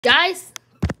guys,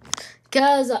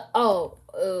 cause I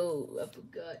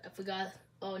forgot.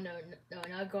 Oh no,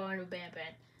 not going to Bam Bam.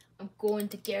 I'm going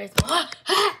to Garrys.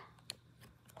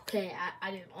 Okay,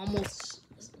 I didn't almost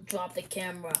drop the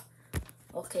camera.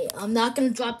 Okay, I'm not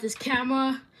gonna drop this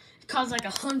camera. It costs like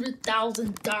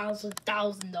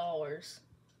 $100,000.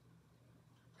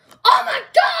 Oh my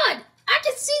God! I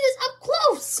can see this up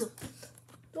close.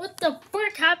 What the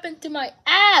frick happened to my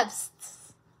abs?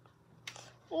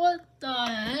 What the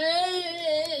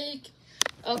heck?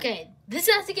 Okay, this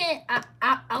has to get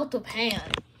out of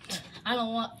hand. I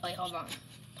don't want. Wait, hold on.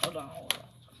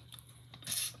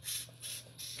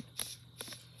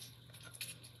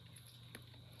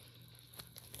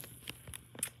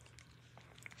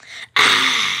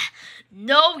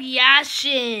 No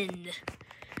reaction.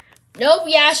 No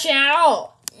reaction at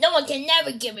all. No one can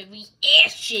never give a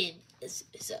reaction. It's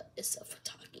a for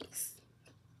talkies.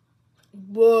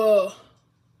 Whoa.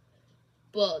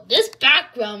 But this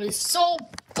background is so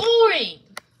boring.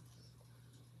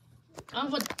 I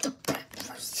want the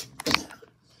background.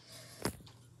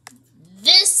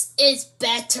 This is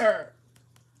better.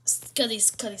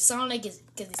 Cause Sonic is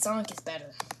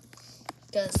better.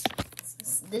 Cause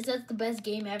this is the best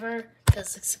game ever.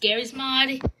 Cause it's Garrys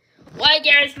mod. Why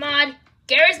Garrys mod?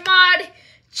 Garrys mod.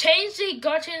 Change the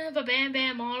Guardian of the Bam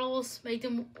Bam models. Make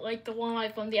them like the one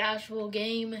from the actual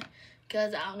game.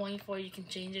 Cause I'm waiting for you can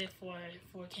change it for it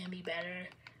can be better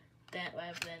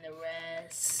rather than the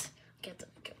rest. Get the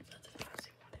better.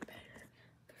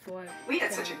 We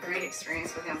had such a great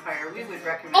experience with Empire. We would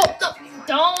recommend it to anyone.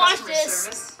 Don't watch Customer this.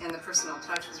 service and the personal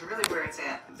touch is really where it's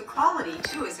at. The quality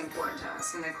too is important to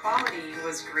us, and the quality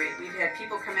was great. We've had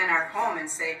people come in our home and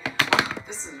say, "Wow,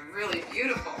 this is really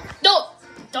beautiful."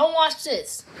 Don't watch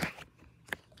this.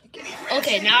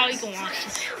 Okay, now you can watch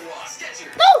it.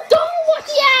 No, don't watch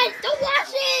it yet. Don't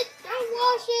watch it.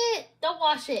 Don't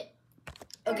watch it.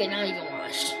 Okay, now you can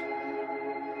watch.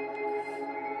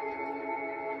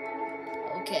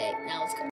 Okay, now let's go.